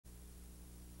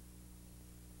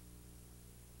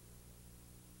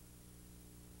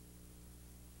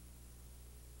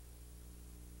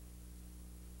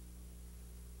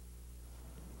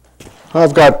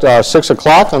I've got 6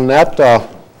 o'clock on that.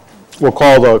 We'll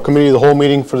call the committee of the whole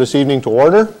meeting for this evening to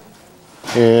order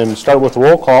and start with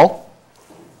roll call.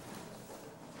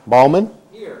 Bauman?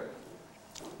 Here.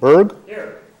 Berg?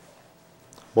 Here.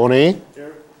 Bonet?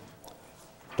 Here.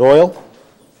 Doyle?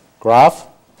 Graff?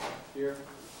 Here.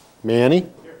 Manny?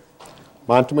 Here.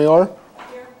 Montemayor?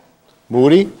 Here.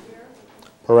 Moody? Here.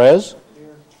 Perez?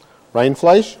 Here.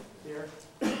 Reinfleisch? Here.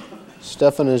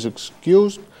 Stefan is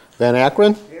excused. Van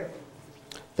Akron? Here.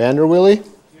 Vanderwilly?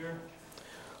 Here.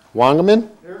 Wangeman?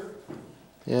 Here.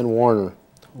 And Warner.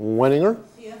 Wenninger?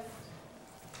 Here.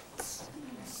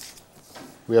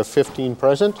 We have 15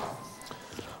 present.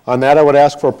 On that, I would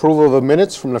ask for approval of the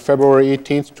minutes from the February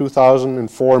 18th,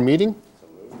 2004 meeting.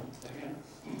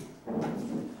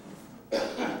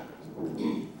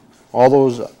 All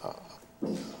those,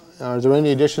 are there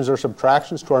any additions or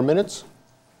subtractions to our minutes?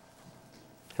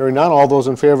 Hearing none, all those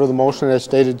in favor of the motion as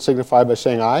stated signify by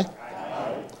saying aye.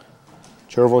 Aye.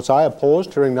 Chair votes aye.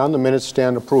 Opposed? Hearing none, the minutes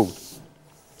stand approved.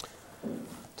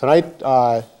 Tonight,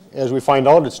 as we find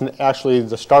out, it's actually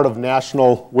the start of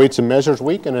National Weights and Measures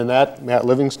Week, and in that, Matt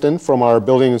Livingston from our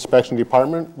Building Inspection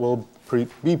Department will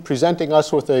be presenting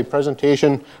us with a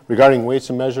presentation regarding weights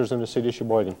and measures in the city of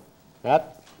Sheboygan.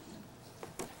 Matt?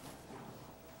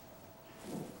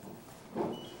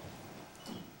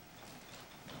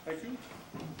 Thank you.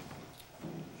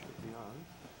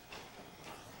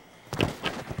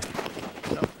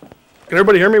 Can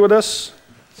everybody hear me with this?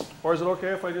 Or is it okay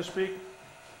if I just speak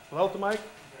without the mic?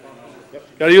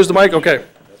 Yep. Got to use the mic? Okay.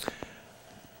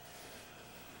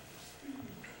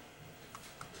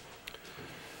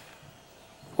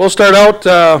 We'll start out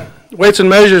weights and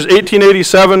measures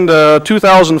 1887 to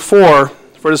 2004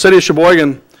 for the city of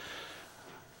Sheboygan.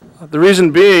 The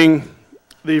reason being,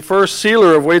 the first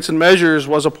sealer of weights and measures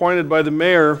was appointed by the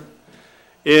mayor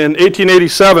in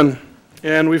 1887,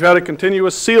 and we've had a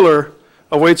continuous sealer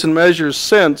of weights and measures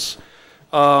since.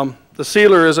 The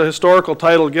sealer is a historical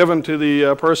title given to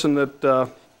the person that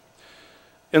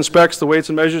inspects the weights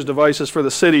and measures devices for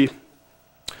the city.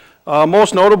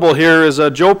 Most notable here is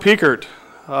Joe Peekert,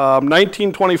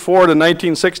 1924 to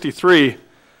 1963.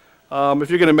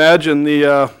 If you can imagine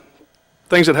the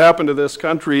things that happened to this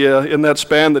country in that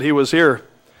span that he was here.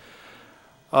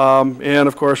 And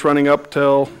of course running up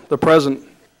till the present.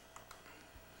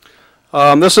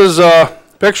 This is a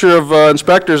picture of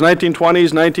inspectors,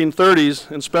 1920s,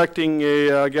 1930s, inspecting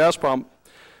a gas pump.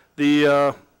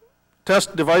 The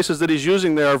test devices that he's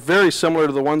using there are very similar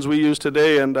to the ones we use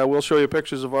today, and we'll show you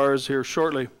pictures of ours here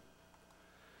shortly.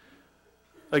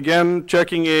 Again,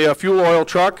 checking a fuel oil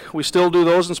truck. We still do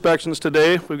those inspections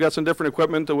today. We've got some different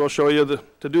equipment that we'll show you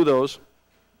to do those.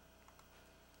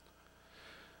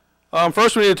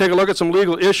 First, we need to take a look at some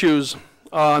legal issues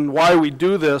on why we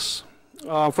do this.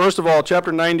 First of all,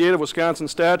 Chapter 98 of Wisconsin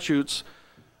statutes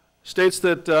states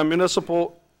that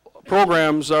municipal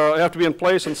programs have to be in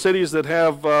place in cities that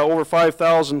have over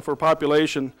 5,000 for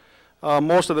population.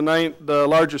 Most of the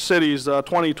larger cities,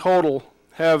 20 total,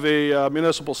 have a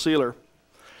municipal sealer.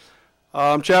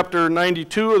 Chapter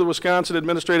 92 of the Wisconsin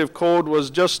Administrative Code was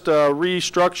just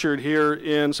restructured here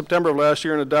in September of last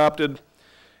year and adopted.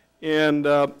 And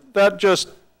that just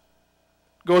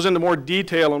goes into more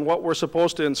detail on what we're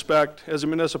supposed to inspect as a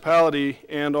municipality,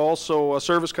 and also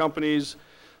service companies,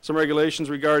 some regulations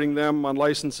regarding them on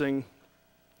licensing.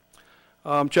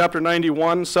 Chapter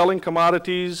 91, selling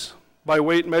commodities by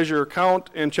weight, measure, or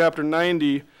count, and Chapter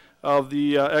 90 of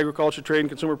the Agriculture, Trade, and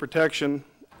Consumer Protection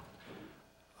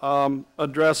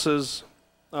addresses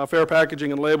fair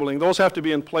packaging and labeling. Those have to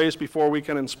be in place before we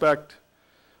can inspect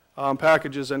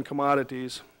packages and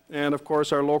commodities. And of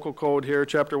course our local code here,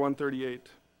 Chapter 138.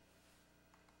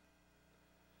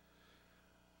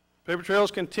 Paper trails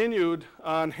continued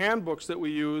on handbooks that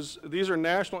we use. These are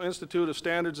National Institute of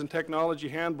Standards and Technology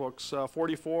handbooks,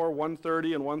 44,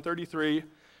 130, and 133,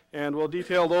 and we'll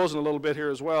detail those in a little bit here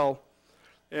as well.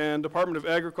 And Department of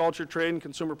Agriculture, Trade, and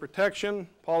Consumer Protection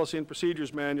Policy and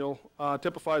Procedures Manual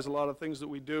typifies a lot of things that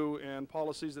we do and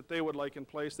policies that they would like in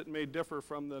place that may differ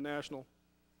from the national.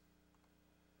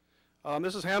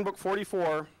 This is Handbook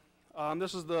 44.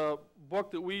 This is the book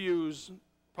that we use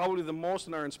probably the most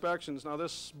in our inspections. Now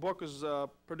this book is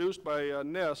produced by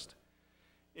NIST,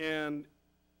 and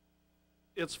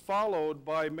it's followed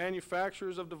by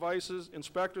manufacturers of devices,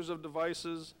 inspectors of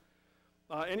devices.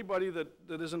 Anybody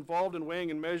that is involved in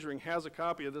weighing and measuring has a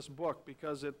copy of this book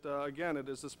because it, again, it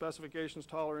is the specifications,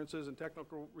 tolerances, and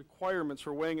technical requirements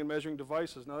for weighing and measuring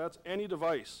devices. Now that's any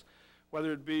device,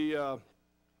 whether it be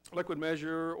liquid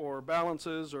measure or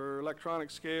balances or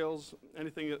electronic scales,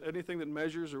 anything that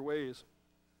measures or weighs.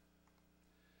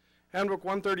 Handbook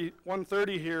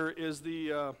 130 here is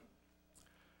the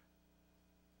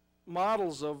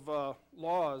models of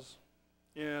laws,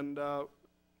 and a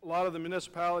lot of the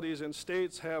municipalities and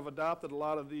states have adopted a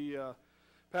lot of the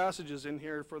passages in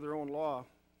here for their own law.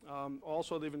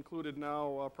 Also, they've included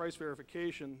now price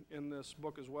verification in this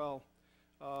book as well.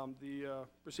 The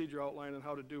procedure outline on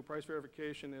how to do price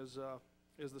verification is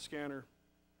the scanner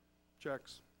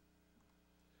checks.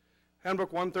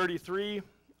 Handbook 133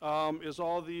 is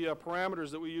all the parameters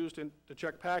that we use to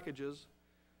check packages,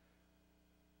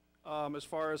 as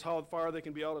far as how far they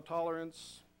can be out of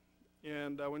tolerance.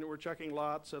 And when we're checking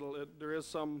lots, there is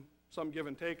some give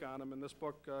and take on them, and this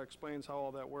book explains how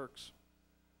all that works.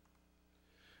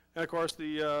 And of course,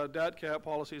 the DATCAP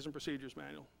Policies and Procedures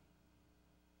Manual.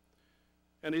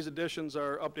 And these editions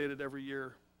are updated every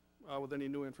year with any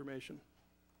new information.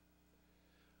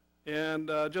 And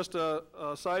just a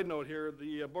side note here,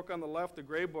 the book on the left, the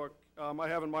gray book, I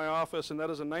have in my office, and that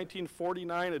is a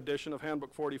 1949 edition of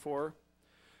Handbook 44.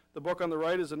 The book on the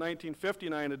right is a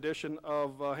 1959 edition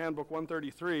of Handbook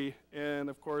 133, and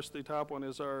of course the top one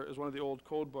is one of the old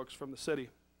code books from the city.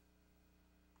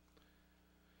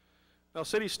 Now,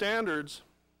 city standards,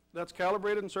 that's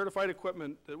calibrated and certified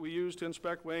equipment that we use to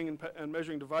inspect weighing and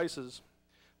measuring devices.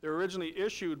 They're originally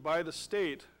issued by the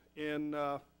state in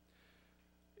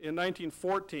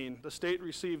 1914. The state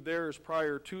received theirs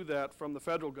prior to that from the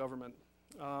federal government,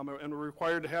 and we're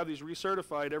required to have these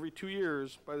recertified every 2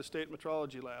 years by the state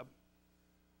metrology lab.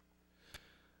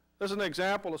 This is an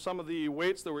example of some of the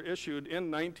weights that were issued in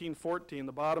 1914.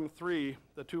 The bottom three,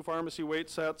 the 2 pharmacy weight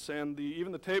sets, and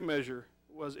even the tape measure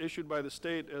was issued by the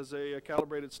state as a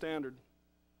calibrated standard.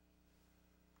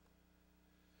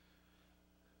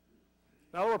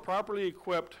 Now we're properly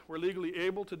equipped, we're legally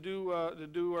able to do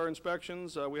our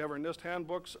inspections. We have our NIST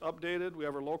handbooks updated, we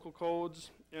have our local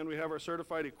codes, and we have our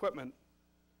certified equipment.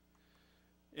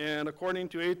 And according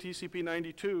to ATCP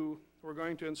 92, we're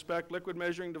going to inspect liquid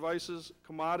measuring devices,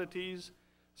 commodities,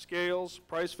 scales,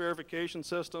 price verification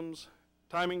systems,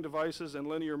 timing devices, and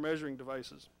linear measuring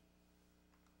devices.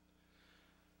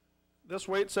 This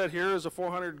weight set here is a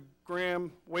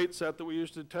 400-gram weight set that we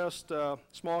use to test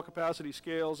small capacity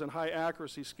scales and high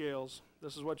accuracy scales.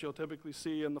 This is what you'll typically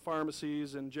see in the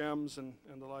pharmacies and GEMs and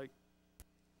the like.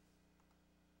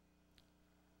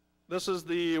 This is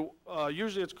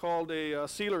usually it's called a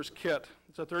sealer's kit.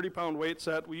 It's a 30-pound weight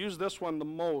set. We use this one the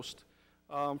most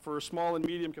for small and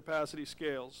medium capacity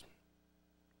scales.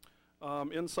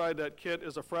 Inside that kit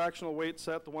is a fractional weight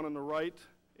set, the one on the right,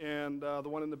 and the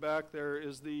one in the back there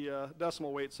is the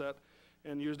decimal weight set,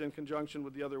 and used in conjunction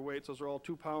with the other weights. Those are all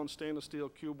 2-pound stainless steel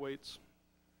cube weights.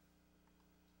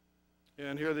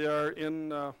 And here they are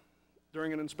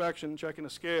during an inspection, checking a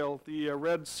scale. The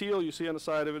red seal you see on the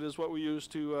side of it is what we use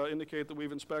to indicate that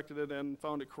we've inspected it and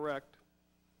found it correct.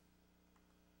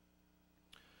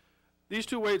 These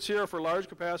 2 weights here are for large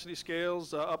capacity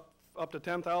scales up to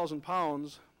 10,000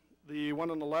 pounds. The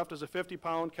one on the left is a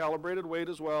 50-pound calibrated weight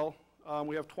as well.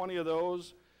 We have 20 of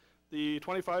those. The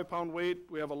 25-pound weight,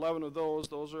 we have 11 of those.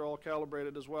 Those are all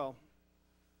calibrated as well.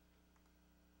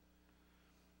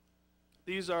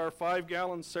 These are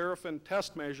 5-gallon Seraphim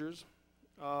test measures.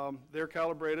 They're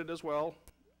calibrated as well.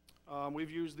 We've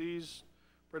used these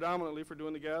predominantly for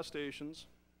doing the gas stations.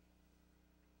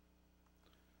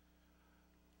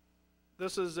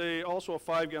 This is also a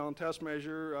 5-gallon test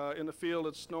measure. In the field,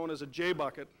 it's known as a J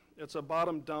bucket. It's a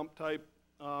bottom dump type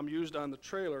used on the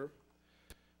trailer.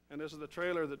 And this is the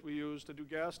trailer that we use to do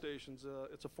gas stations.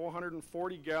 It's a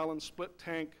 440-gallon split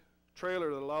tank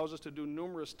trailer that allows us to do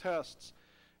numerous tests,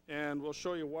 and we'll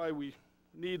show you why we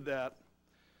need that.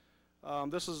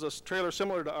 This is a trailer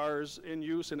similar to ours in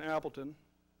use in Appleton.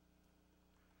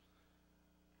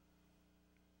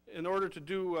 In order to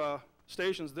do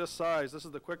stations this size, this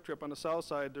is the Quick Trip on the south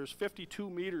side, there's 52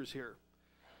 meters here.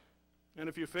 And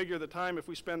if you figure the time, if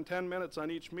we spend 10 minutes on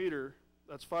each meter,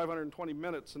 that's 520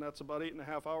 minutes, and that's about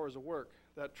 8.5 hours of work.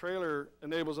 That trailer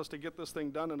enables us to get this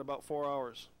thing done in about 4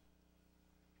 hours.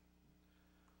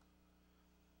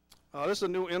 This is a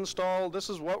new install. This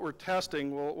is what we're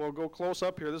testing. We'll go close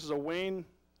up here. This is a Wayne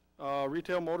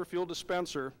retail motor fuel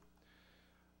dispenser.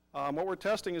 What we're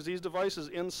testing is these devices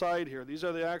inside here. These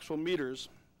are the actual meters.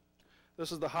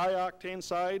 This is the high octane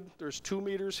side. There's 2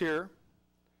 meters here.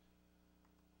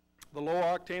 The low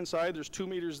octane side, there's 2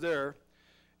 meters there.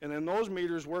 And then those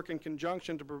meters work in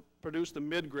conjunction to produce the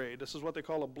mid-grade. This is what they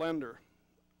call a blender.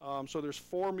 So there's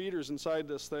 4 meters inside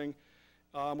this thing.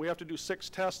 We have to do 6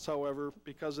 tests, however,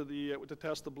 because of to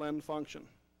test the blend function.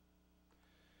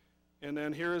 And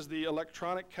then here is the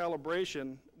electronic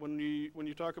calibration. When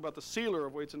you talk about the sealer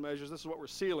of weights and measures, this is what we're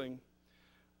sealing.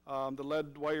 The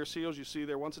lead wire seals you see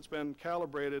there, once it's been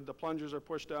calibrated, the plungers are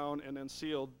pushed down and then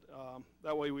sealed.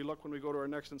 That way we look when we go to our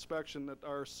next inspection that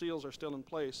our seals are still in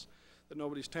place, that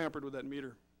nobody's tampered with that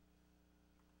meter.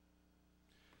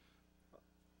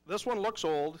 This one looks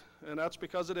old, and that's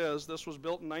because it is. This was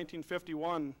built in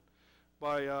 1951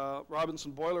 by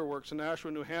Robinson Boiler Works in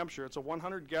Nashua, New Hampshire. It's a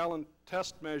 100-gallon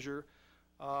test measure.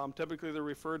 Typically they're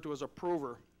referred to as a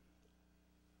prover.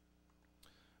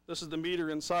 This is the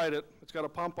meter inside it. It's got a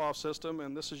pump-off system,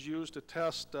 and this is used to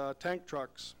test tank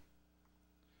trucks.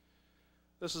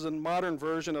 This is a modern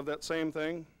version of that same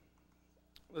thing.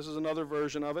 This is another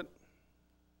version of it.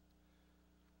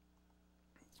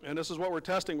 And this is what we're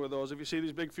testing with those. If you see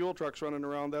these big fuel trucks running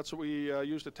around, that's what we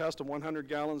use to test them, 100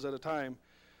 gallons at a time.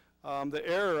 The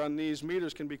error on these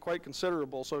meters can be quite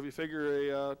considerable. So if you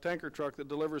figure a tanker truck that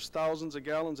delivers thousands of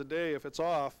gallons a day, if it's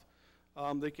off,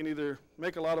 they can either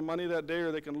make a lot of money that day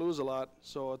or they can lose a lot.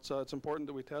 So it's important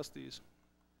that we test these.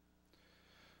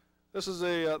 This is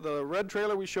the red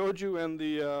trailer we showed you and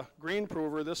the green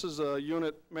prover. This is a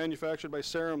unit manufactured by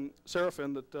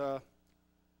Seraphin that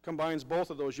combines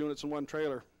both of those units in one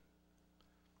trailer.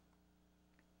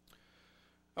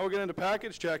 Now we'll get into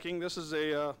package checking. This is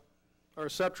our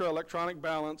Setra electronic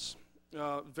balance.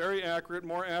 Very accurate,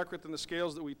 more accurate than the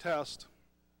scales that we test.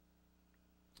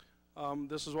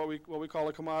 This is what we call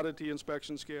a commodity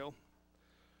inspection scale.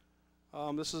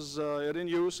 This is it in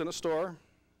use in a store.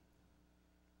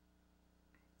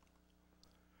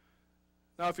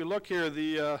 Now if you look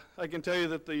here, I can tell you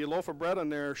that the loaf of bread on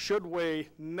there should weigh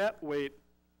net weight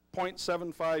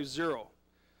 0.750.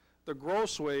 The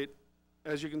gross weight,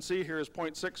 as you can see here, is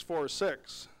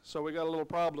 0.646. So we got a little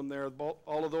problem there.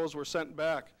 All of those were sent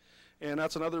back. And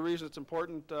that's another reason it's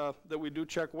important that we do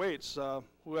check weights.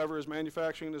 Whoever is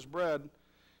manufacturing this bread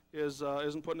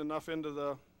isn't putting enough into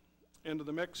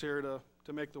the mix here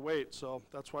to make the weight. So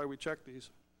that's why we check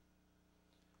these.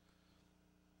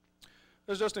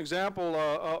 There's just an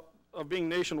example of being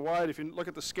nationwide. If you look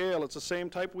at the scale, it's the same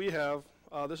type we have.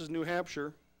 This is New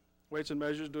Hampshire. Weights and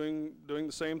Measures doing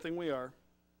the same thing we are,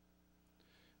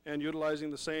 and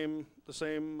utilizing the same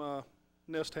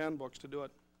NIST handbooks to do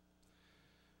it.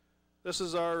 This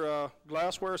is our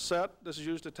glassware set. This is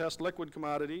used to test liquid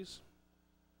commodities.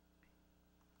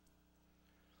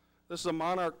 This is a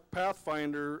Monarch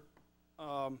Pathfinder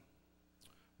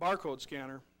barcode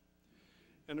scanner.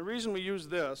 And the reason we use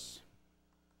this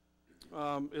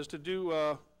is to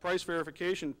do price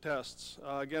verification tests.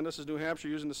 Again, this is New Hampshire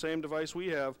using the same device we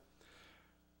have.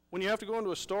 When you have to go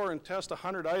into a store and test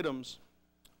 100 items,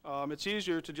 it's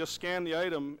easier to just scan the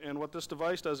item, and what this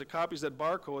device does, it copies that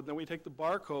barcode, and then we take the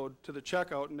barcode to the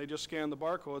checkout, and they just scan the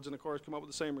barcodes, and of course come up with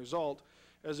the same result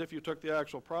as if you took the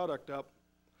actual product up.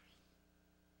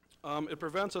 It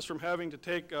prevents us from having to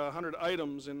take 100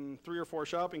 items in 3 or 4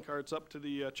 shopping carts up to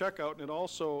the checkout, and it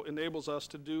also enables us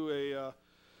to do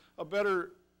a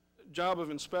better job of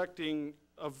inspecting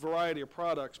a variety of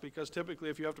products, because typically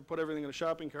if you have to put everything in a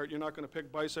shopping cart, you're not going to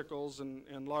pick bicycles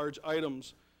and large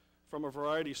items from a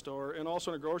variety store. And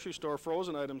also in a grocery store,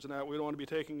 frozen items and that, we don't want to be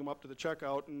taking them up to the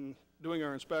checkout and doing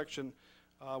our inspection.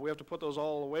 We have to put those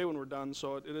all away when we're done,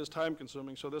 so it is time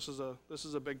consuming. So this is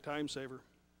a big time saver.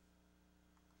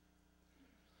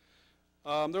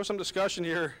 There was some discussion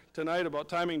here tonight about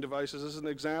timing devices. This is an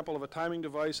example of a timing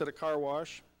device at a car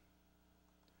wash.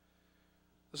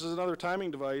 This is another timing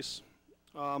device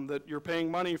that you're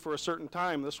paying money for a certain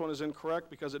time. This one is incorrect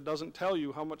because it doesn't tell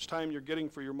you how much time you're getting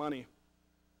for your money.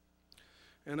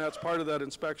 And that's part of that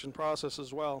inspection process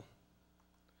as well.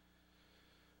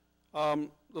 The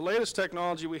latest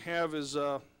technology we have is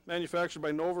manufactured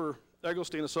by Nover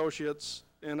Eggleston Associates,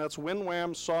 and that's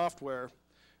WinWham software.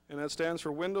 And that stands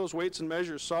for Windows Weights and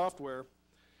Measures Software.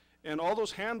 And all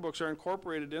those handbooks are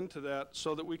incorporated into that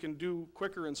so that we can do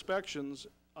quicker inspections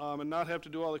and not have to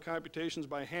do all the computations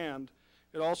by hand.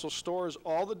 It also stores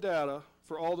all the data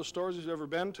for all the stores you've ever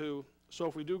been to, so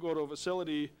if we do go to a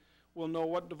facility, we'll know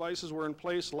what devices were in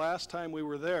place last time we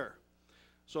were there.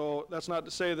 So that's not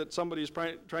to say that somebody's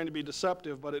trying to be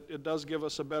deceptive, but it does give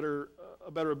us a better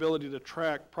ability to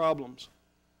track problems.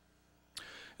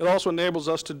 It also enables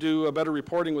us to do a better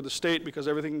reporting with the state, because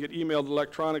everything can get emailed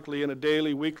electronically in a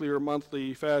daily, weekly, or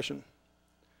monthly fashion.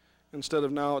 Instead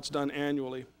of now, it's done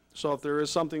annually. So if there is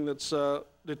something that's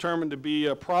determined to be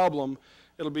a problem,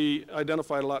 it'll be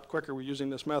identified a lot quicker with using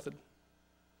this method.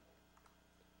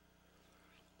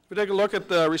 If we take a look at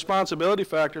the responsibility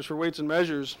factors for weights and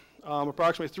measures,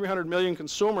 approximately 300 million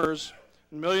consumers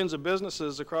and millions of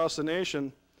businesses across the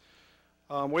nation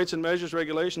Weights and measures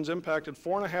regulations impacted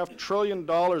 $4.5 trillion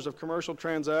of commercial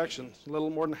transactions, a little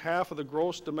more than half of the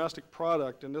gross domestic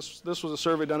product. And this was a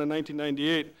survey done in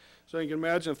 1998. So you can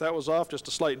imagine if that was off just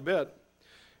a slight bit.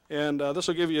 And this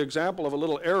will give you an example of a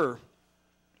little error.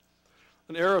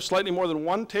 An error of slightly more than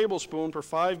 1 tablespoon per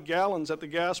 5 gallons at the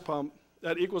gas pump,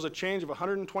 that equals a change of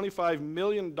 $125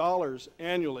 million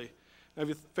annually. Now if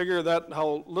you figure that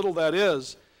how little that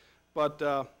is,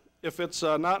 but if it's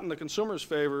not in the consumer's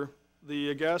favor,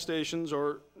 the gas stations,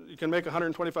 or you can make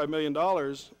 $125 million,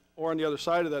 or on the other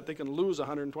side of that, they can lose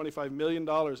 $125 million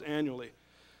annually.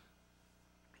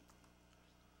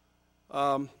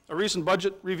 A recent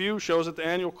budget review shows that the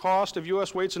annual cost of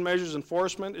U.S. weights and measures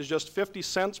enforcement is just 50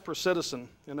 cents per citizen,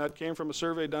 and that came from a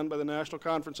survey done by the National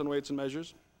Conference on Weights and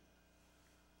Measures.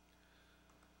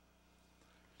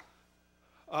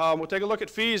 We'll take a look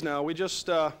at fees now. We just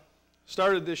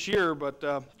started this year, but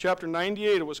Chapter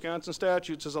 98 of Wisconsin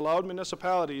statutes has allowed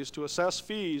municipalities to assess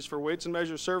fees for weights and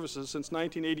measures services since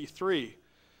 1983.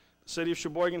 The city of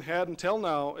Sheboygan had until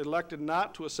now elected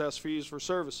not to assess fees for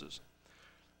services.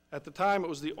 At the time, it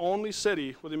was the only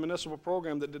city with a municipal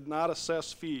program that did not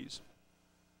assess fees.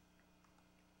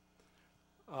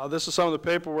 This is some of the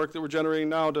paperwork that we're generating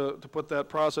now to put that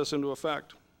process into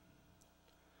effect.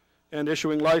 And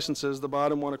issuing licenses, the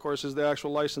bottom one, of course, is the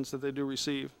actual license that they do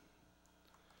receive.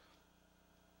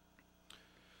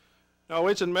 Now,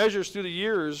 weights and measures through the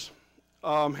years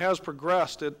has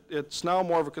progressed. It's now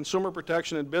more of a consumer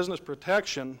protection and business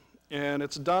protection, and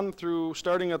it's done through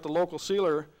starting at the local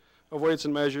sealer of weights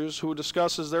and measures, who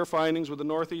discusses their findings with the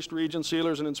Northeast Region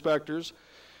sealers and inspectors,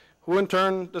 who in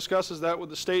turn discusses that with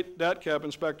the state DATCAP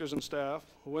inspectors and staff,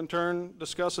 who in turn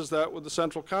discusses that with the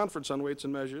Central Conference on Weights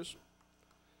and Measures,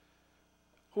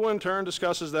 who in turn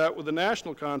discusses that with the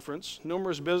National Conference,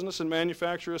 numerous business and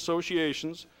manufacturer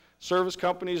associations, service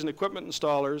companies and equipment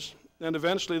installers, and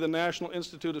eventually the National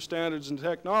Institute of Standards and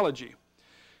Technology.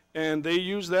 And they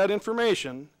use that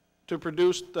information to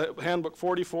produce the Handbook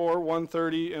 44,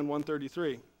 130, and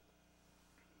 133.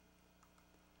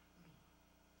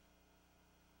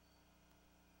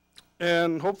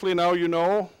 And hopefully now you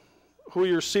know who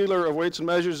your sealer of weights and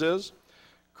measures is.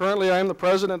 Currently, I am the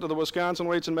president of the Wisconsin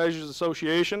Weights and Measures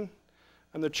Association.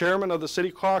 I'm the chairman of the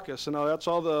city caucus, and now that's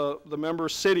all the member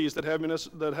cities that have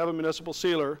a municipal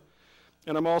sealer.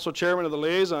 And I'm also chairman of the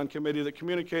liaison committee that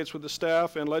communicates with the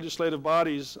staff and legislative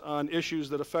bodies on issues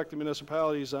that affect the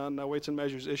municipalities on weights and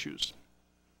measures issues.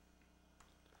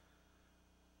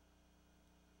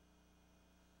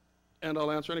 And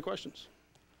I'll answer any questions.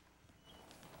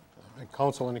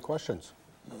 Council, any questions?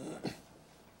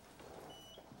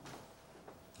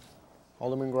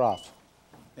 Alderman Groff.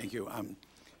 Thank you.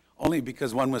 Only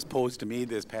because one was posed to me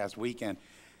this past weekend.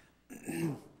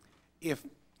 If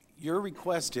your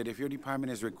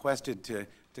department is requested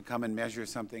to come and measure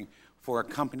something for a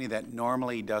company that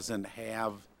normally doesn't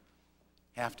have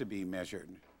to be measured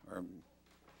or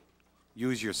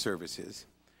use your services,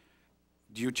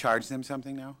 do you charge them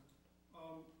something now?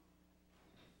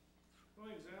 The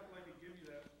only example I could give you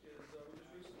that is we just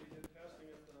recently did testing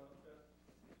at an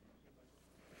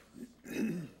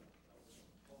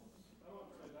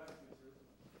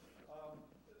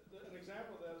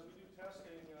example of that is we do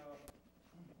testing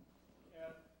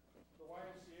at the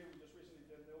YMCA we just recently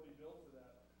did. They'll be billed for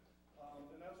that.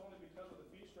 And that's only because of the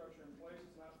fee structure in place.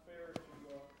 It's not fair to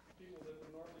people that would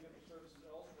normally get the services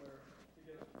elsewhere to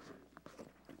get it for free.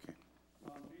 Okay.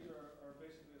 These are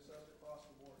basically assessed across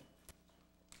the board.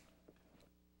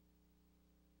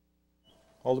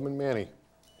 Alderman Manny.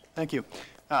 Thank you.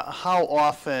 How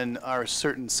often are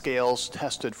certain scales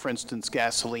tested, for instance,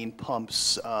 gasoline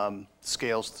pumps,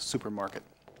 scales at the supermarket?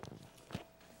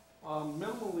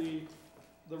 Minimally,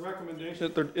 the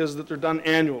recommendation is that they're done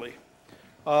annually.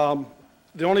 The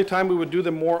only time we would do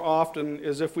them more often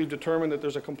is if we've determined that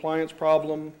there's a compliance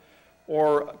problem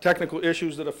or technical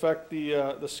issues that affect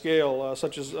the scale,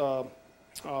 such as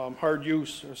hard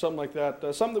use or something like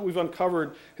that. Something that we've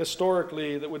uncovered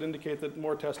historically that would indicate that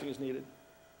more testing is needed.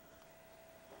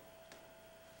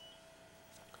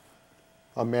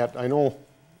 Matt, I know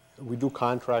we do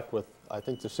contract with, I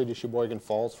think, the city of Sheboygan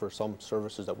Falls for some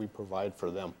services that we provide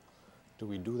for them. Do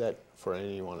we do that for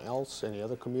anyone else, any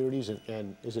other communities?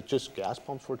 And is it just gas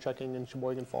pumps we're checking in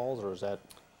Sheboygan Falls, or is that?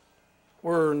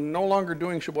 We're no longer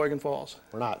doing Sheboygan Falls.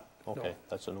 We're not? Okay, No.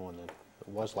 That's a new one then. It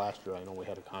was last year. I know we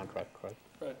had a contract, correct?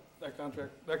 Right.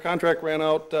 That contract ran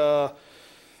out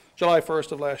July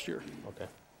 1st of last year. Okay.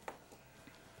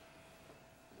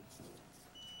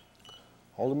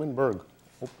 Alderman Berg.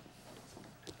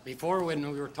 Before,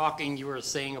 when we were talking, you were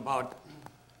saying about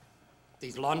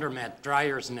these laundromat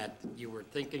dryers and that you were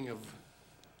thinking of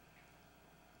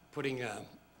putting a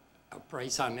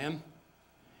price on them.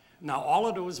 Now, all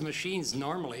of those machines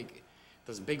normally,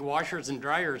 those big washers and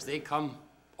dryers, they come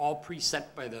all preset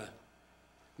by the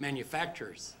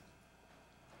manufacturers.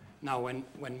 Now,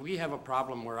 when we have a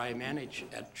problem where I manage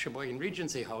at Sheboygan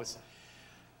Regency House,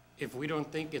 if we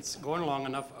don't think it's going long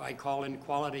enough, I call in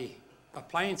Quality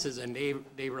Appliances, and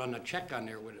they run a check on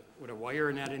there with a wire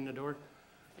and that in the door,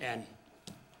 and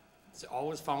it's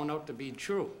always found out to be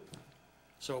true.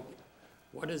 So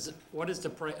what is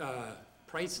the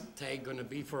price tag going to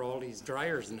be for all these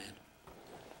dryers and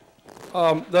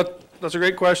that? That's a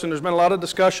great question. There's been a lot of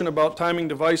discussion about timing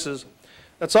devices.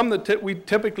 That's something that we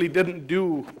typically didn't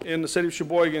do in the city of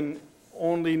Sheboygan,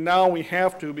 only now we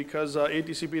have to because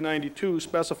ATCP 92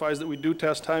 specifies that we do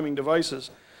test timing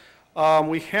devices.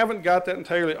 We haven't got that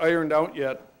entirely ironed out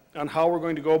yet on how we're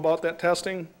going to go about that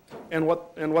testing and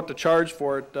what to charge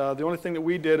for it. The only thing that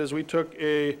we did is we took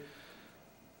a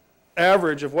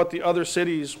average of what the other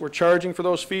cities were charging for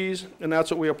those fees, and that's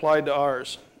what we applied to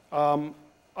ours.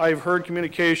 I've heard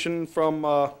communication from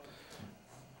a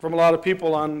lot of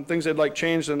people on things they'd like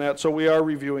changed in that, so we are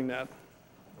reviewing that.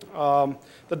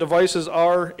 The devices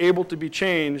are able to be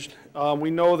changed.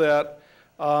 We know that.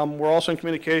 We're also in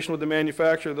communication with the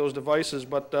manufacturer of those devices,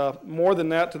 but more than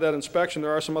that, to that inspection,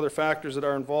 there are some other factors that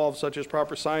are involved, such as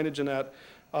proper signage and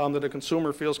that a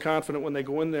consumer feels confident when they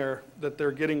go in there that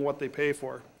they're getting what they pay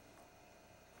for.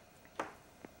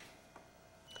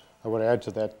 I would add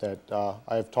to that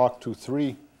I have talked to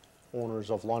 3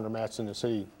 owners of laundromats in the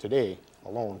city today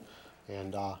alone,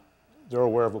 and they're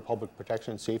aware of a public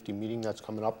protection and safety meeting that's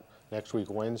coming up next week,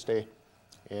 Wednesday,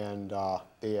 and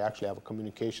they actually have a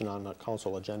communication on the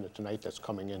council agenda tonight that's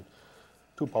coming in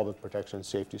to public protection and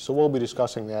safety. So we'll be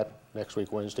discussing that next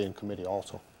week, Wednesday, in committee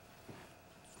also.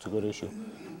 It's a good issue.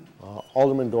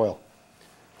 Alderman Doyle.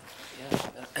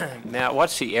 Yeah. Matt,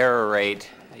 what's the error rate,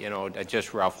 you know,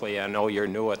 just roughly? I know you're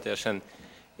new at this, and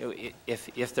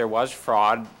if there was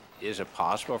fraud, is it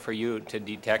possible for you to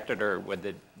detect it, or would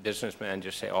the businessman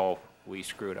just say, oh, we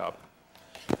screwed up?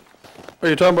 Are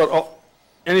you talking about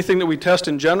anything that we test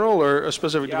in general or a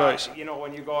specific device? You know,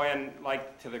 when you go in,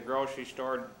 like, to the grocery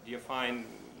store, do you find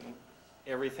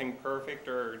everything perfect,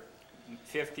 or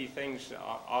 50 things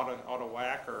out of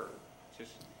whack, or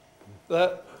just?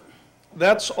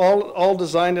 That's all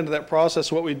designed into that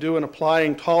process, what we do in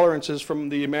applying tolerances from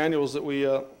the manuals that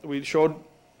we showed.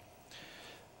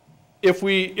 If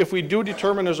we do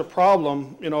determine there's a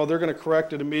problem, you know, they're going to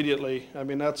correct it immediately. I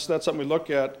mean, that's something we look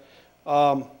at.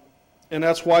 And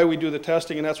that's why we do the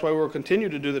testing, and that's why we'll continue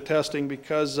to do the testing,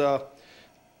 because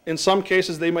in some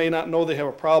cases they may not know they have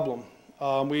a problem.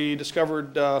 We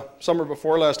discovered summer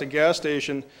before last a gas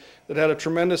station that had a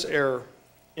tremendous error,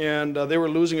 and they were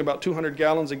losing about 200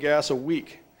 gallons of gas a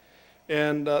week.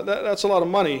 And that's a lot of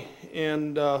money,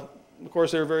 and of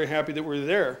course they were very happy that we were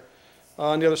there.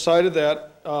 On the other side of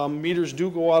that, meters do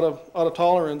go out of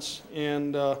tolerance,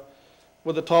 and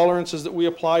with the tolerances that we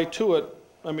apply to it,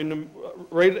 I mean,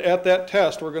 right at that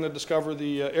test, we're going to discover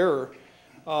the error.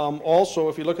 Also,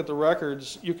 if you look at the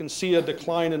records, you can see a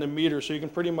decline in the meter, so you can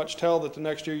pretty much tell that the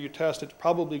next year you test, it's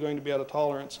probably going to be out of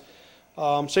tolerance.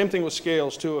 Same thing with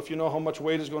scales, too. If you know how much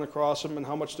weight is going across them and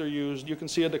how much they're used, you can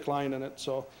see a decline in it.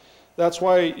 So that's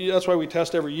why we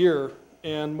test every year,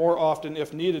 and more often,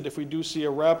 if needed, if we do see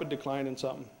a rapid decline in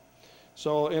something.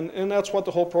 So, and that's what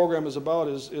the whole program is about,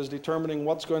 is determining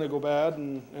what's going to go bad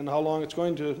and how long it's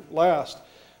going to last.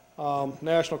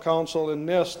 National Council and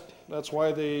NIST, that's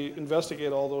why they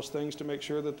investigate all those things, to make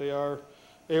sure that they are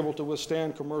able to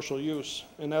withstand commercial use.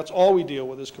 And that's all we deal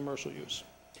with, is commercial use.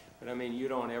 But I mean, you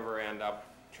don't ever end up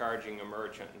charging a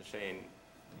merchant and saying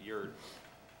you're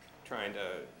trying to,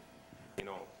 you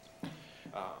know,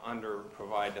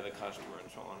 under-provide to the customer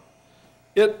and so on?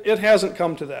 It hasn't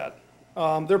come to that.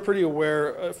 They're pretty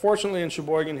aware. Fortunately, in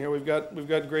Sheboygan here, we've got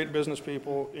great business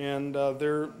people, and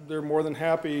they're more than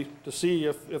happy to see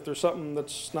if there's something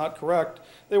that's not correct.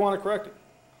 They want to correct it.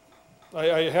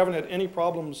 I haven't had any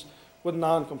problems with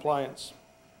non-compliance.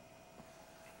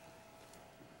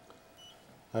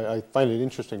 I find it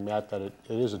interesting, Matt, that it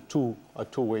is a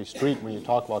two-way street when you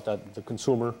talk about that. The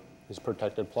consumer is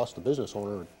protected, plus the business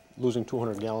owner. Losing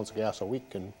 200 gallons of gas a week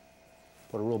can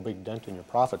put a real big dent in your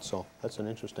profits, so that's an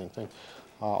interesting thing.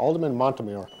 Alderman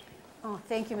Montemayor. Oh,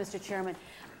 thank you, Mr. Chairman.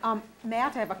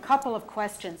 Matt, I have a couple of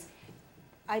questions.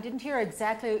 I didn't hear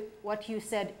exactly what you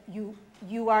said.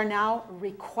 You are now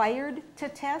required to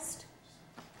test?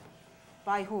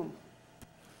 By whom?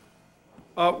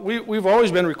 We've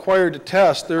always been required to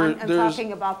test. I'm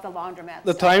talking about the laundromat.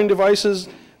 The timing devices,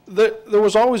 there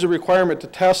was always a requirement to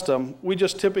test them. We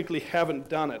just typically haven't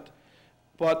done it.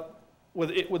 But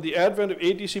with the advent of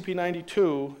ADCP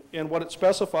 92 and what it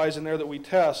specifies in there that we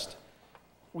test,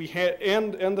 we had,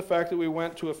 and the fact that we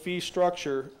went to a fee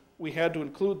structure, we had to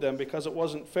include them because it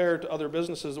wasn't fair to other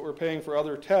businesses that were paying for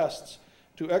other tests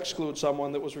to exclude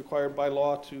someone that was required by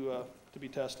law to be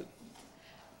tested.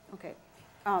 Okay.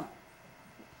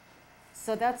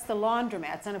 So that's the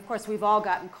laundromats, and of course we've all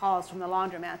gotten calls from the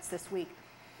laundromats this week.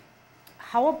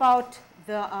 How about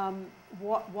the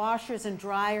washers and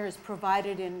dryers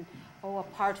provided in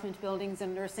apartment buildings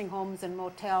and nursing homes and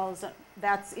motels?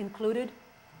 That's included?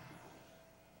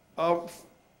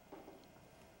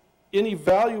 In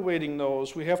evaluating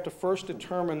those, we have to first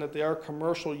determine that they are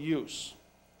commercial use.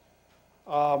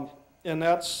 And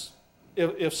that's,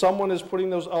 if someone is putting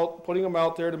them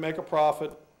out there to make a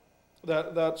profit,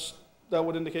 that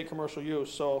would indicate commercial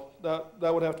use. So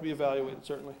that would have to be evaluated,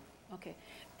 certainly. Okay.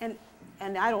 And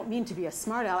I don't mean to be a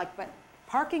smart aleck, but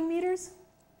parking meters?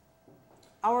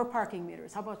 Our parking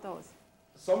meters, how about those?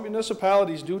 Some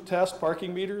municipalities do test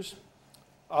parking meters.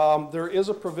 There is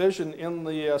a provision in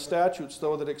the statutes,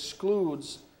 though, that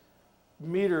excludes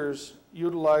meters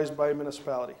utilized by a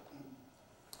municipality,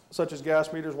 such as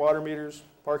gas meters, water meters,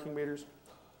 parking meters.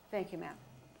 Thank you, Matt.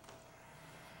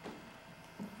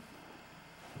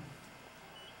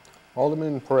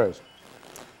 Alderman Perez.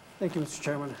 Thank you, Mr.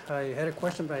 Chairman. I had a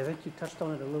question, but I think you touched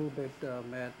on it a little bit,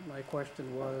 Matt. My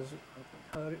question was,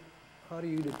 how do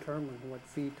you determine what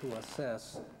fee to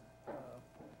assess?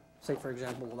 Say, for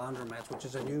example, laundromats, which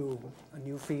is a new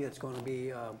fee that's going to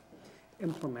be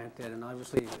implemented, and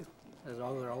obviously, as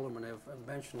other aldermen have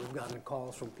mentioned, we've gotten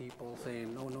calls from people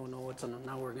saying, no,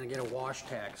 now we're going to get a wash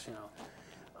tax. You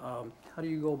know, how do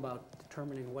you go about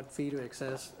determining what fee to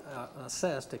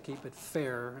assess to keep it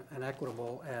fair and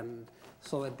equitable, and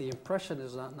so that the impression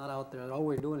is not out there that all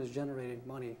we're doing is generating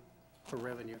money for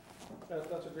revenue?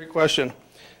 That's a great question.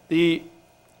 The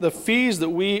fees that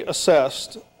we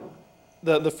assessed,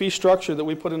 the fee structure that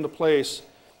we put into place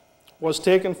was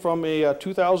taken from a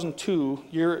 2002,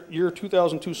 year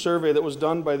 2002 survey that was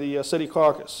done by the City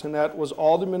Caucus, and that was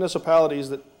all the municipalities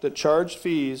that charged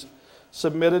fees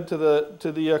submitted to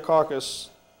the caucus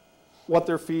what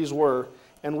their fees were,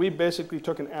 and we basically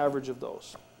took an average of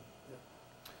those.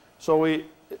 So we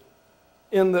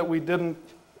didn't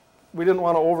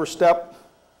want to overstep,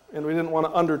 and we didn't want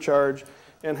to undercharge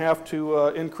and have to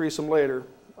increase them later.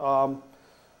 A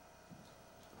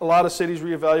lot of cities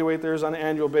reevaluate theirs on an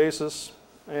annual basis,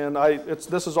 and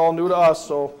this is all new to us,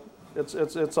 so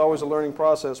it's always a learning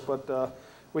process. But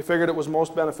we figured it was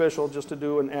most beneficial just to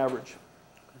do an average.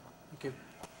 Thank you.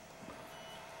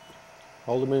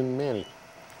 Alderman Manny.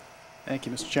 Thank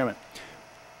you, Mr. Chairman.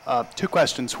 Two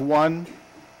questions. One,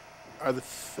 are the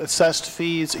assessed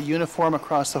fees uniform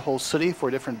across the whole city for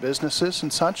different businesses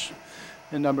and such?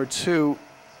 And number two,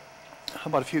 how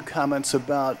about a few comments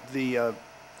about the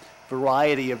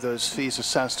variety of those fees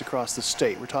assessed across the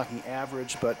state? We're talking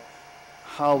average, but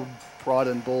how broad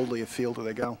and boldly afield do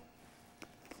they go?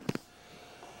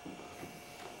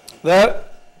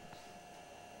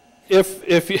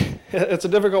 It's a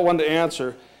difficult one to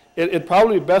answer. It'd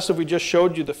probably be best if we just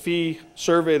showed you the fee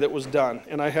survey that was done,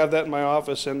 and I have that in my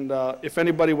office, and if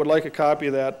anybody would like a copy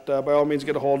of that, by all means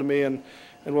get a hold of me, and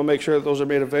we'll make sure that those are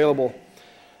made available.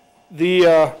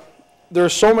 There are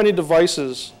so many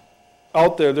devices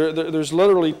out there. There's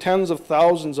literally tens of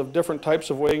thousands of different types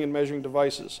of weighing and measuring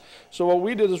devices. So what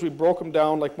we did is we broke them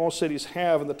down like most cities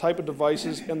have, and the type of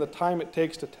devices and the time it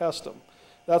takes to test them.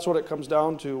 That's what it comes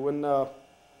down to. When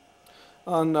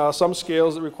on some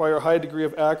scales that require a high degree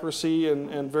of accuracy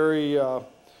and very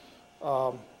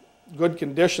good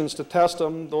conditions to test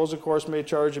them, those of course may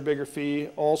charge a bigger fee.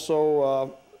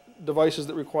 Also, devices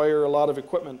that require a lot of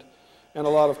equipment and a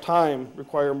lot of time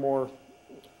require more,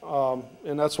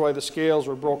 and that's why the scales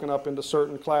were broken up into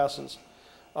certain classes.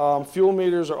 Fuel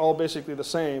meters are all basically the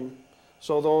same,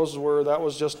 so that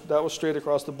was straight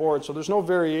across the board. So there's no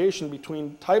variation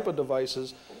between type of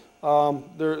devices.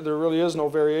 There really is no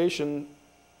variation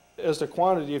as to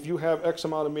quantity. If you have X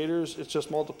amount of meters, it's just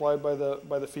multiplied by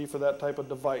the fee for that type of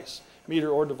device, meter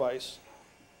or device.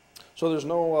 So there's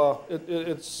no,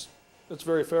 it's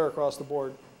very fair across the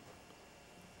board.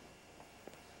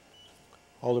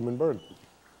 Alderman Byrd.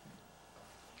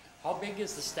 How big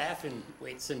is the staff in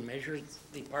weights and measures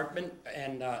department?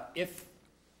 And if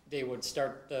they would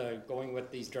start going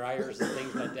with these dryers and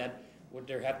things like that, would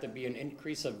there have to be an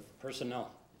increase of personnel?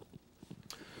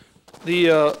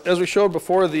 As we showed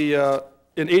before, in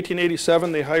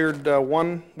 1887 they hired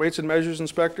one weights and measures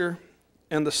inspector,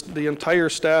 and the entire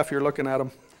staff, you're looking at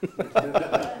them.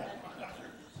 Are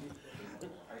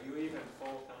you even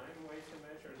full-time weights and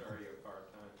measures, or are you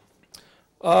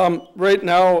part-time? Right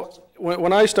now,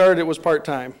 When I started, it was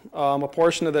part-time. A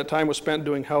portion of that time was spent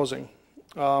doing housing.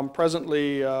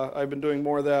 Presently, I've been doing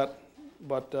more of that,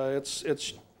 but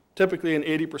it's typically an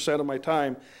 80% of my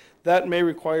time. That may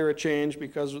require a change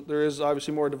because there is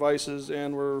obviously more devices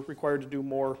and we're required to do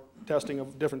more testing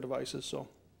of different devices. So,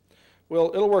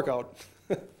 well, it'll work out.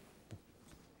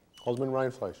 Alderman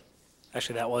Ryan Fleisch.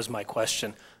 Actually, that was my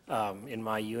question. In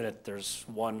my unit, there's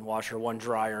one washer, one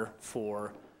dryer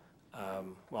for,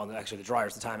 well, actually the dryer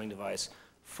is the timing device,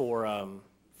 for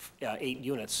 8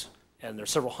 units, and there's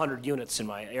several hundred units in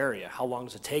my area. How long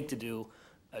does it take to do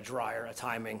a dryer, a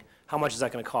timing? How much is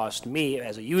that going to cost me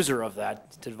as a user of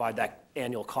that to divide that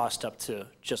annual cost up to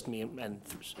just me and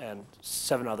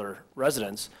 7 other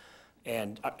residents?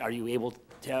 And are you able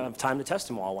to have time to test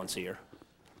them all once a year?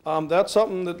 That's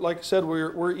something that, like I said,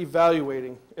 we're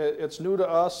evaluating. It's new to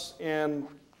us, and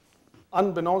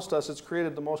unbeknownst to us, it's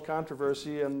created the most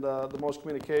controversy and the most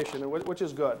communication, which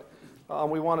is good.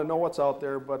 We want to know what's out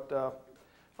there, but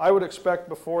I would expect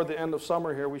before the end of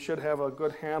summer here, we should have a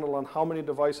good handle on how many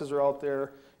devices are out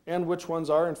there and which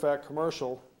ones are in fact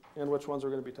commercial and which ones are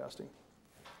going to be testing.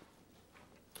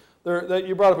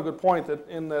 You brought up a good point that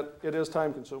it is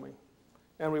time consuming,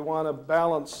 and we want to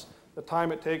balance the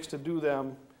time it takes to do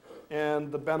them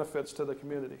and the benefits to the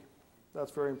community.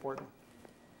 That's very important.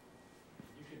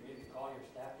 You should maybe call your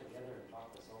staff together and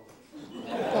talk this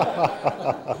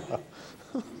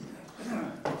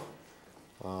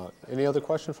over. Any other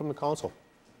question from the council?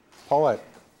 Paulette.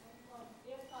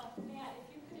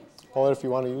 Paulette, if you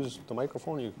want to use the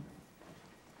microphone, you.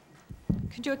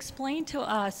 Could you explain to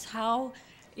us how,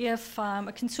 if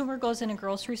a consumer goes in a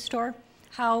grocery store,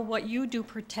 how what you do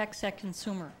protects that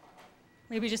consumer?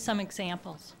 Maybe just some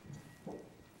examples.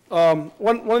 One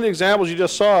of the examples you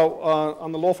just saw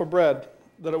on the loaf of bread,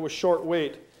 that it was short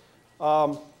weight.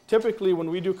 Typically, when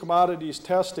we do commodities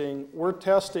testing, we're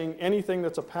testing anything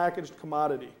that's a packaged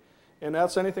commodity. And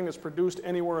that's anything that's produced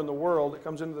anywhere in the world. It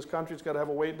comes into this country, it's got to have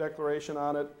a weight declaration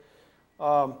on it.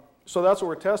 So that's what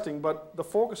we're testing. But the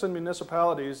focus in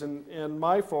municipalities, and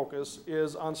my focus,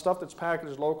 is on stuff that's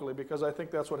packaged locally, because I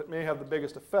think that's what may have the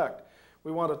biggest effect.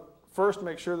 We want to first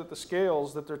make sure that the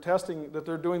scales that they're testing, that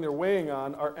they're doing their weighing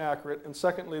on, are accurate, and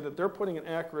secondly, that they're putting an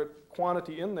accurate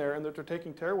quantity in there and that they're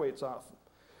taking tear weights off.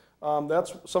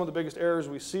 That's some of the biggest errors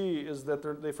we see, is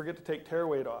that they forget to take tear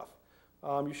weight off.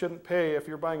 You shouldn't pay, if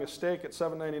you're buying a steak at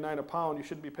 $7.99 a pound, you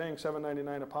shouldn't be paying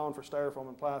 $7.99 a pound for styrofoam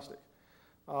and plastic.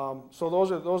 So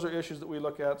those are issues that we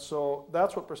look at. So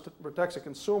that's what protects a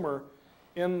consumer,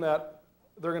 in that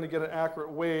they're going to get an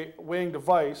accurate weighing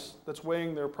device that's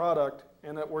weighing their product,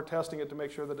 and that we're testing it to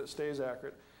make sure that it stays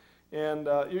accurate. And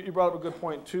you brought up a good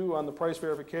point too on the price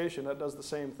verification. That does the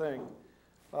same thing.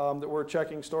 That we're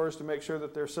checking stores to make sure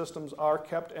that their systems are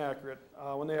kept accurate.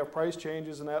 When they have price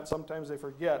changes and that, sometimes they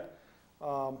forget.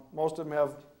 Most of them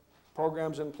have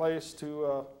programs in place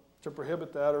to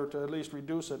prohibit that, or to at least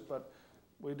reduce it, but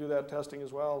we do that testing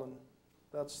as well, and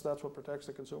that's what protects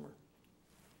the consumer.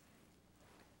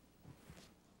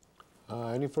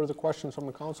 Any further questions from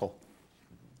the council?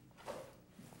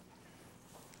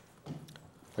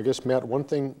 I guess, Matt, one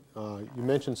thing, you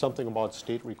mentioned something about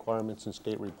state requirements and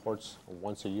state reports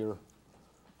once a year.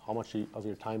 How much of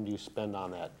your time do you spend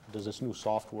on that? Does this new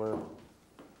software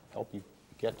help you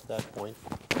get to that point?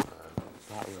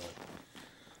 Not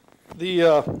really.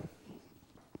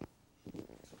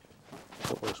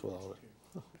 It works without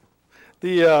it.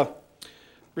 The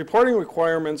reporting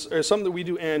requirements are something that we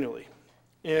do annually,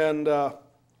 and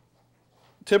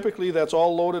typically that's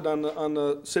all loaded on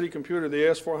the city computer, the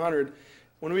AS400.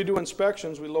 When we do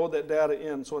inspections, we load that data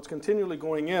in, so it's continually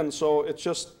going in. So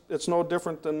it's no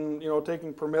different than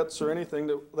taking permits or anything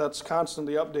that's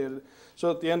constantly updated. So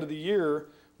at the end of the year,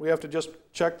 we have to just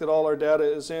check that all our data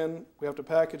is in. We have to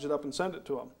package it up and send it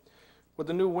to them. With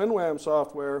the new WinWham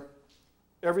software,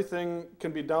 everything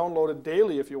can be downloaded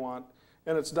daily if you want,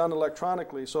 and it's done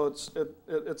electronically. So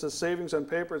it's a savings on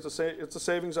paper. It's a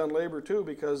savings on labor too,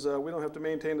 because we don't have to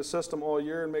maintain the system all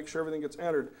year and make sure everything gets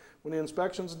entered. When the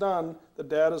inspection's done, the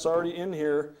data's already in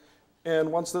here,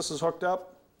 and once this is hooked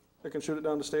up, they can shoot it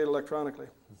down to state electronically.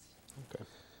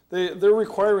 Okay. They're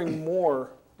requiring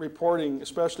more reporting,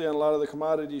 especially on a lot of the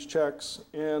commodities checks,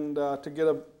 and to get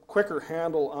a quicker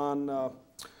handle on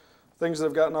things that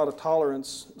have gotten out of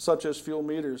tolerance, such as fuel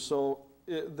meters. So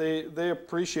they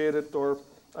appreciate it, or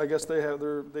I guess they have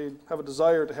a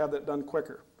desire to have that done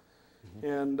quicker. Mm-hmm.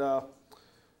 And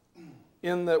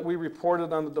in that we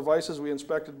reported on the devices we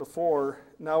inspected before,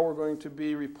 now we're going to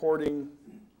be reporting.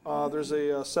 There's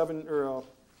a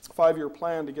 5-year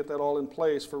plan to get that all in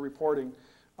place for reporting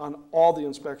on all the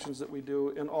inspections that we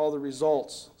do and all the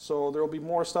results. So there will be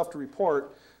more stuff to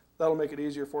report. that'll make it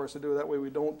easier for us to do. That way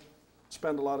we don't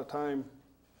spend a lot of time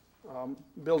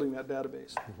building that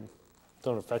database.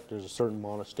 So in effect, there's a certain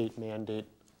amount of state mandate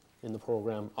in the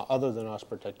program, other than us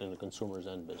protecting the consumers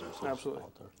and businesses Absolutely.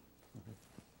 out there.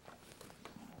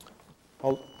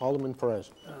 Alderman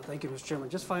Perez. Thank you, Mr. Chairman.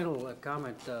 Just final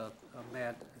comment,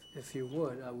 Matt, if you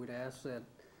would, I would ask that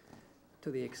to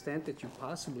the extent that you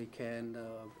possibly can,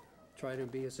 try to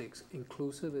be as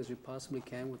inclusive as you possibly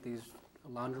can with these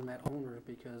laundromat owners,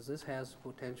 because this has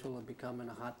potential of becoming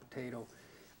a hot potato.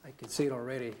 I can see it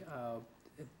already.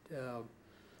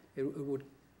 It would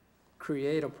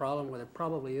create a problem where there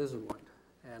probably isn't one.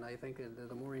 And I think that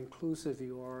the more inclusive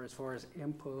you are as far as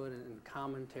input and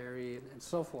commentary and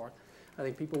so forth, I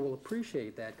think people will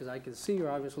appreciate that, because I can see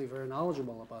you're obviously very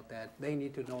knowledgeable about that. They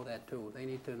need to know that too. They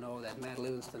need to know that Matt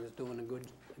Livingston is doing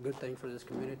a good thing for this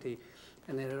community,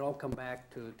 and that it all come back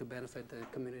to benefit the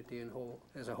community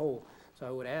as a whole. So I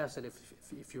would ask that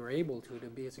if you're able to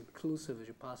be as inclusive as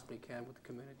you possibly can with the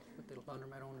community, with the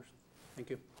laundromat owners. Thank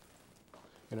you.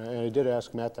 And I did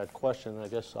ask Matt that question. I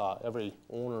guess every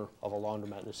owner of a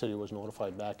laundromat in the city was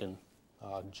notified back in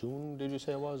June, did you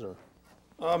say it was? Or?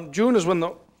 June is when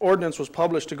the ordinance was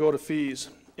published to go to fees,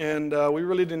 and we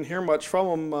really didn't hear much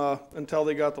from them until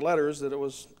they got the letters that it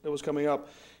was coming up,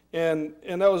 and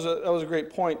that was a great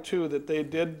point too, that they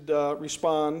did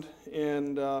respond,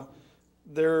 and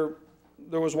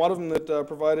there was one of them that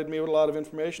provided me with a lot of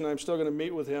information. I'm still going to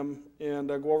meet with him and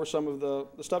go over some of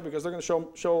the stuff, because they're going to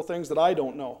show things that I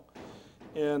don't know.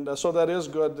 And so that is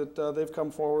good that they've come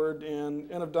forward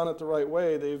and have done it the right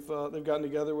way. They've gotten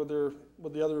together with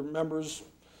the other members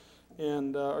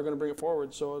and are going to bring it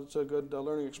forward. So it's a good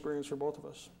learning experience for both of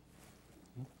us.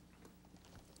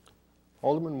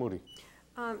 Alderman Moody.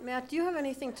 Matt, do you have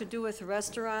anything to do with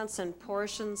restaurants and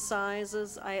portion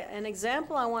sizes? An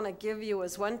example I want to give you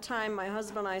is one time my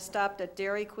husband and I stopped at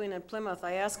Dairy Queen in Plymouth.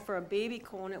 I asked for a baby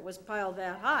cone. It was piled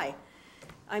that high.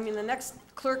 I mean, the next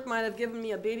clerk might have given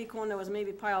me a baby cone that was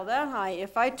maybe piled that high.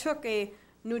 If I took a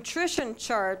nutrition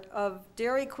chart of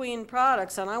Dairy Queen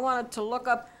products and I wanted to look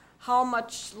up how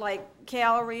much like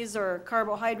calories or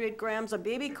carbohydrate grams a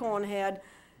baby cone had,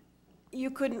 you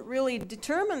couldn't really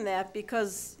determine that,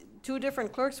 because two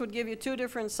different clerks would give you two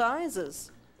different sizes.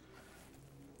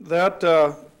 That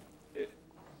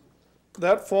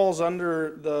falls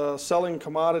under the selling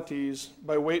commodities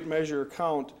by weight, measure,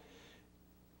 count.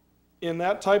 In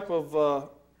that type of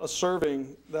a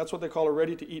serving, that's what they call a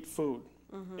ready-to-eat food,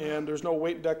 and there's no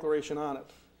weight declaration on it.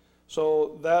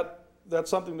 So that's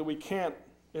something that we can't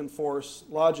enforce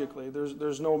logically.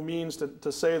 There's no means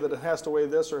to say that it has to weigh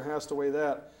this or it has to weigh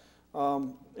that.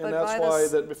 And that's why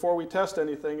that before we test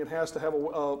anything, it has to have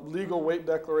a legal weight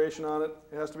declaration on it.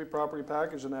 It has to be properly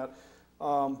packaged in that.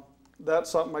 That's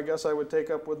something I guess I would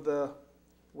take up with the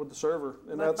server,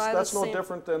 and that's no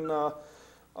different than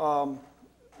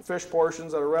fish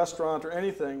portions at a restaurant or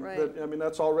anything. Right. I mean,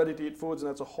 that's all ready-to-eat foods, and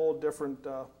that's a whole different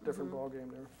ballgame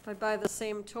there. But by the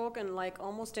same token, like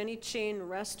almost any chain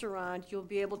restaurant, you'll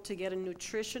be able to get a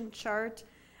nutrition chart,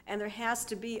 and there has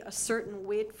to be a certain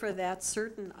weight for that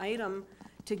certain item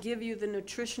to give you the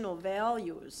nutritional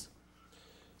values.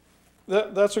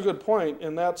 That's a good point,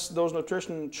 and those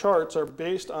nutrition charts are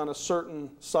based on a certain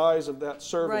size of that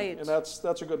serving, Right. and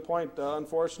that's a good point.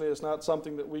 Unfortunately, it's not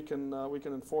something that we can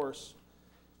enforce,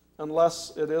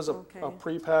 unless it is a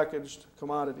prepackaged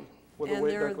commodity with a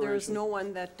weight declaration. And there's no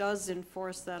one that does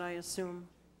enforce that, I assume.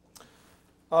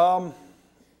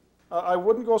 I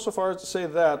wouldn't go so far as to say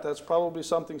that. That's probably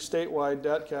something statewide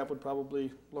DATCAP would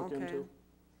probably look into.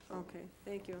 Okay,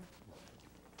 thank you.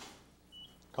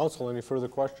 Council, any further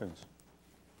questions?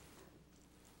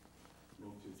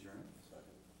 Move to adjourn.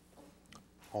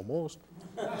 Almost.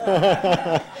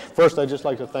 First, I'd just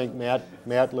like to thank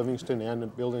Matt Livingston and the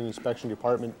Building Inspection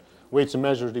Department, Weights and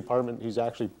Measures Department, he's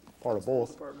actually part of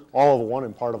both, all of one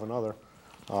and part of another,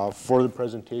 for the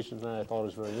presentations, and I thought it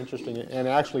was very interesting and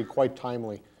actually quite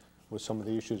timely with some of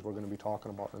the issues we're going to be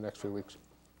talking about in the next few weeks.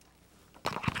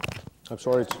 I'm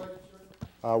sorry,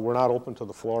 we're not open to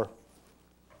the floor.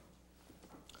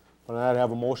 But I'd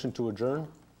have a motion to adjourn.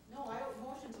 No, I have a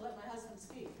motion to let my husband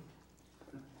speak.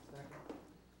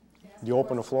 Do you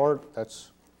open the floor?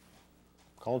 That's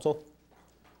council.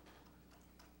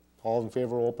 All in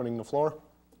favor of opening the floor?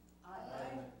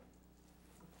 Aye.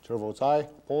 Chair votes aye.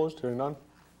 Opposed? Hearing none.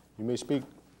 You may speak.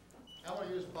 I want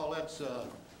to use Paulette's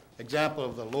example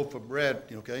of the loaf of bread,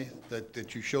 okay,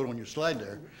 that you showed on your slide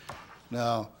there.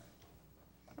 Now,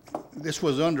 this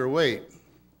was underweight.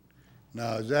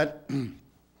 Now, is that,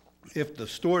 if the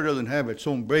store doesn't have its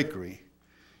own bakery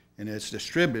and it's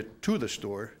distributed to the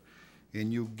store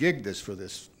and you gig this for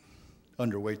this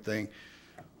underweight thing,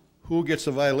 who gets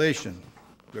a violation?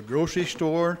 The grocery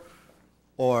store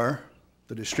or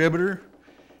the distributor?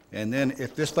 And then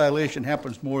if this violation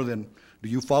happens more than, do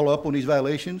you follow up on these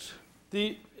violations?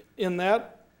 In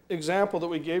that example that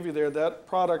we gave you there, that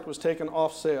product was taken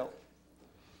off sale.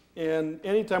 And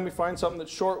anytime we find something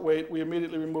that's short weight, we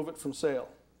immediately remove it from sale.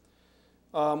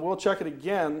 We'll check it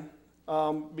again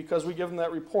because we give them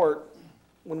that report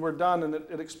when we're done, and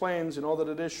it explains, you know, that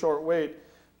it is short weight.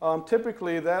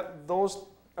 Typically, those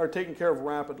are taken care of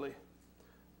rapidly,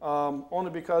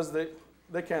 only because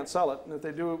they can't sell it, and if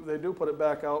they do put it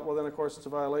back out, well then of course it's a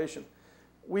violation.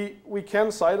 We can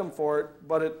cite them for it,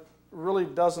 but it really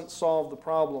doesn't solve the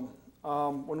problem.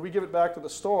 When we give it back to the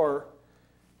store,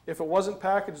 if it wasn't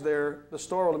packaged there, the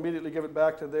store will immediately give it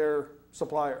back to their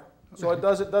supplier. So it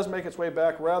does make its way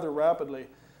back rather rapidly.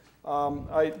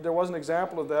 There was an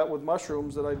example of that with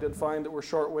mushrooms that I did find that were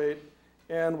short weight,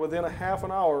 and within a half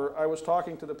an hour I was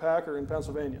talking to the packer in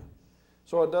Pennsylvania.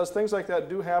 So it does, things like that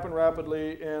do happen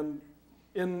rapidly, and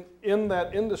in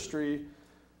that industry,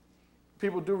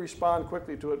 people do respond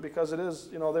quickly to it because it is,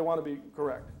 you know, they want to be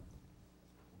correct.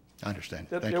 I understand.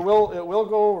 It will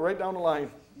go right down the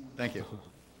line. Thank you.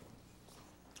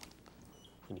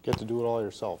 And you get to do it all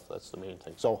yourself. That's the main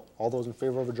thing. So, all those in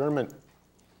favor of adjournment?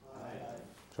 Aye.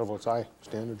 Chair votes aye.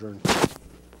 Stand adjourned.